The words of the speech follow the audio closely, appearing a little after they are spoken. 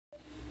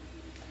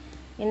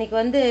இன்னைக்கு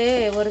வந்து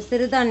ஒரு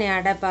சிறுதானிய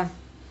அடைப்பா.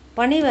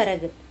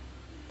 பனிவரகு.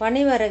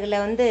 பனிவரகுல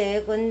வந்து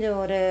கொஞ்சம்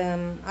ஒரு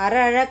அரை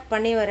அழகு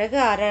பனிவரகு,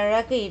 அரை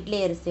அழகு இட்லி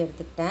அரிசி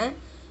எடுத்துக்கிட்டேன்.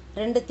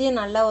 ரெண்டுத்தையும்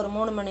நல்லா ஒரு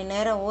 3 மணி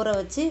நேரம் ஊற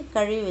வச்சு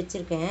கழுவி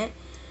வச்சுருக்கேன்.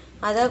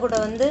 அதை கூட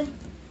வந்து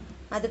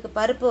அதுக்கு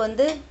பருப்பு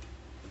வந்து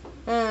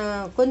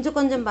கொஞ்சம்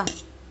கொஞ்சம்பா.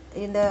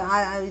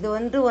 இது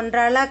வந்து 1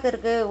 அழகு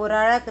இருக்குது, 1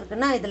 அழகு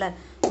இருக்குன்னா இதில்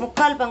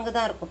 3/4 பங்கு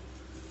தான் இருக்கும்.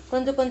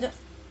 கொஞ்சம் கொஞ்சம்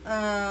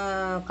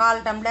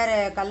 1/4 டம்ளர்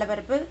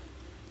கடலைப்பருப்பு,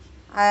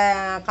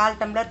 1/4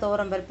 டம்ளர்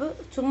துவரம்பருப்பு,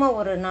 சும்மா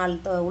ஒரு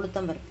 4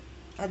 உளுத்தம்பருப்பு,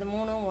 அது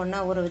 3ம் ஒன்றா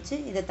ஊற வச்சு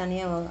இதை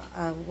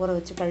தனியாக ஊற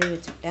வச்சு கழுவி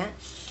வச்சுக்கிட்டேன்.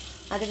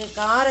 அதுக்கு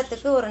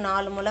காரத்துக்கு ஒரு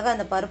 4 மிளகாய்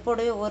அந்த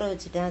பருப்போடையே ஊற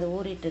வச்சுட்டேன், அது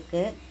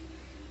ஊறிட்டுருக்கு.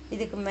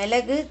 இதுக்கு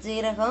மிளகு,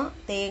 ஜீரகம்,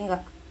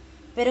 தேங்காய்,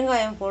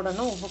 பெருங்காயம்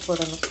போடணும், உப்பு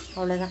போடணும்,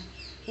 அவ்வளோதான்.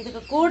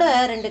 இதுக்கு கூட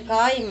 2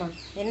 காய்மா,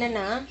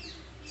 என்னென்னா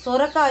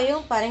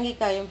சொரக்காயும்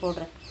பரங்கிக்காயும்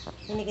போடுறேன்.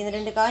 இன்றைக்கி இந்த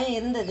 2 காயும்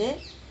இருந்தது,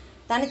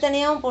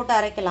 தனித்தனியாகவும் போட்டு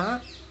அரைக்கலாம்.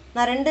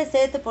 நான் 2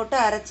 சேர்த்து போட்டு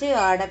அரைச்சி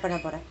அடை பண்ண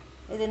போகிறேன்.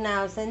 இது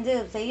நான்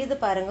செய்து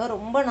பாருங்கள்,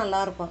 ரொம்ப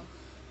நல்லாயிருக்கும்.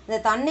 இந்த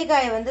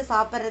தண்ணிக்காயை வந்து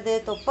சாப்பிட்றது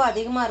தொப்பை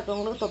அதிகமாக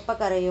இருக்கவங்களுக்கு தொப்பை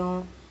கரையும்.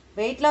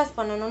 வெயிட் லாஸ்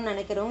பண்ணணும்னு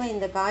நினைக்கிறவங்க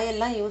இந்த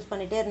காயெல்லாம் யூஸ்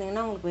பண்ணிகிட்டே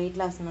இருந்தீங்கன்னா உங்களுக்கு வெயிட்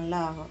லாஸ் நல்லா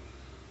ஆகும்.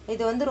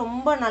 இது வந்து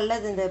ரொம்ப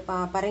நல்லது. இந்த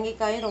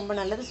பரங்கிக்காயும் ரொம்ப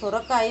நல்லது,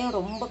 சுரக்காயும்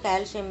ரொம்ப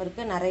கால்சியம்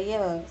இருக்குது, நிறைய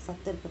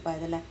சத்து இருக்குதுப்பா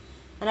இதில்.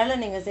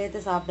 அதனால் நீங்கள்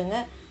சேர்த்து சாப்பிடுங்க.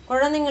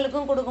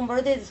 குழந்தைங்களுக்கும் கொடுக்கும்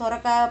பொழுது இது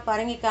சுரக்காய்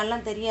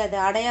பரங்கிக்காயெல்லாம் தெரியாது,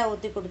 அடையாக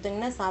ஊற்றி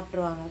கொடுத்தீங்கன்னா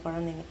சாப்பிட்ருவாங்க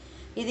குழந்தைங்க.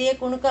 இதையே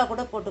குணுக்காய்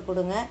கூட போட்டு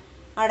கொடுங்க,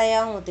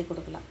 அடையாகவும் ஊற்றி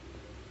கொடுக்கலாம்.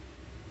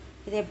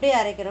 இது எப்படி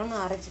அரைக்கிறோன்னு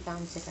அரைச்சி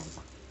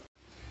காமிச்சிட்டேன்ப்பா.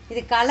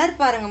 இது கலர்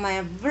பாருங்கம்மா,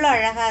 எவ்வளோ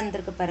அழகாக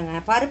இருந்திருக்கு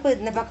பாருங்கள். பருப்பு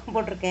இந்த பக்கம்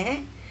போட்டிருக்கேன்.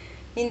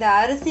 இந்த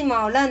அரிசி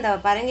மாவில் அந்த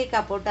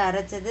பரங்கிக்காய் போட்டு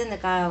அரைச்சது, இந்த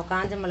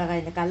காஞ்ச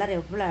மிளகாய், இந்த கலர்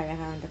எவ்வளோ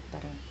அழகாக வந்துருக்கு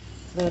பாருங்கள்.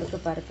 இது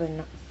இருக்குது பருப்பு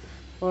இன்னும்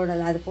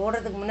போடலை, அது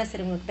போடுறதுக்கு முன்னே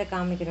சரி உங்கள்கிட்ட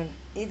காமிக்கணும்.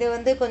 இது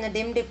வந்து கொஞ்சம்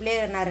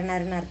டிப்லேயே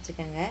நறுன்னு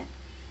அரைச்சிக்கோங்க,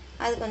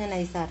 அது கொஞ்சம்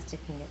நைஸாக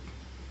அரைச்சிக்கோங்க.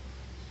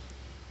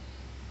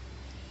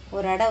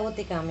 ஒரு அடை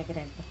ஊற்றி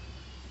காமிக்கிறேன். இப்போ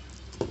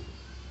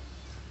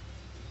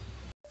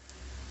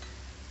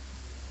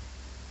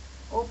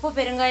உப்பு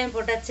பெருங்காயம்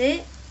போட்டாச்சு.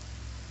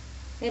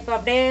 இப்போ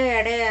அப்படியே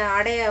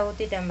அடையை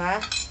ஊற்றிட்டேன்பா.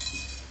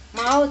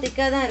 மாவு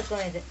திக்காக தான்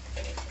இருக்கும். இது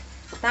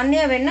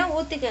தண்ணியாக வேணால்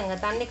ஊற்றிக்கோங்க,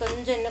 தண்ணி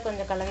கொஞ்சம் இன்னும்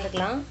கொஞ்சம்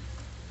கலந்துக்கலாம்.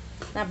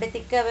 நான் அப்படியே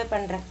திக்காகவே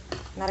பண்ணுறேன்,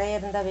 நிறைய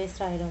இருந்தால்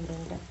வேஸ்ட் ஆகிடும்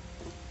அப்படின்ட்டு.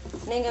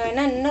 நீங்கள்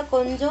வேணால் இன்னும்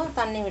கொஞ்சம்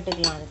தண்ணி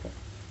விட்டுக்கலாம். அதுக்கு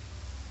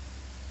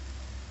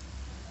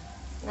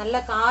நல்லா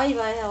காய்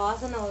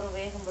வாசனை வரும்,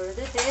 வேகும்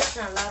பொழுது டேஸ்ட்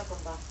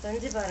நல்லாயிருக்கும்ப்பா,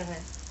 செஞ்சு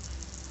பாருங்கள்.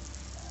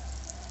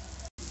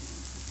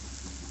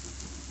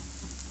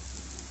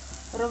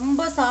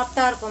 ரொம்ப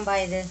சாஃப்டாக இருக்கும்பா,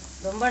 இது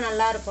ரொம்ப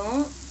நல்லாயிருக்கும்.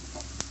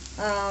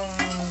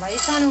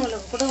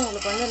 வயசானவங்களுக்கு கூட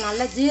உங்களுக்கு வந்து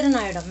நல்லா ஜீரணம்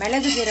ஆகிடும்.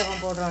 மிளகு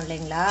ஜீரகம் போடுறோம்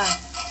இல்லைங்களா,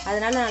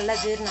 அதனால நல்லா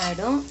ஜீரணம்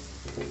ஆகிடும்.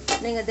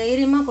 நீங்கள்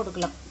தைரியமாக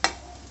கொடுக்கலாம்,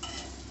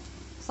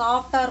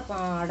 சாஃப்டாக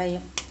இருக்கும்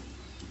அடையும்.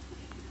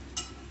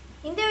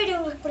 இந்த வீடியோ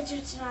உங்களுக்கு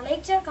பிடிச்சிருச்சுன்னா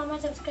லைக், ஷேர்,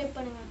 கமெண்ட், சப்ஸ்கிரைப்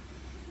பண்ணுங்கள்.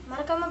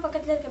 மறக்காமல்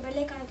பக்கத்தில் இருக்க பெல்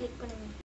ஐக்கானை கிளிக் பண்ணுங்கள்.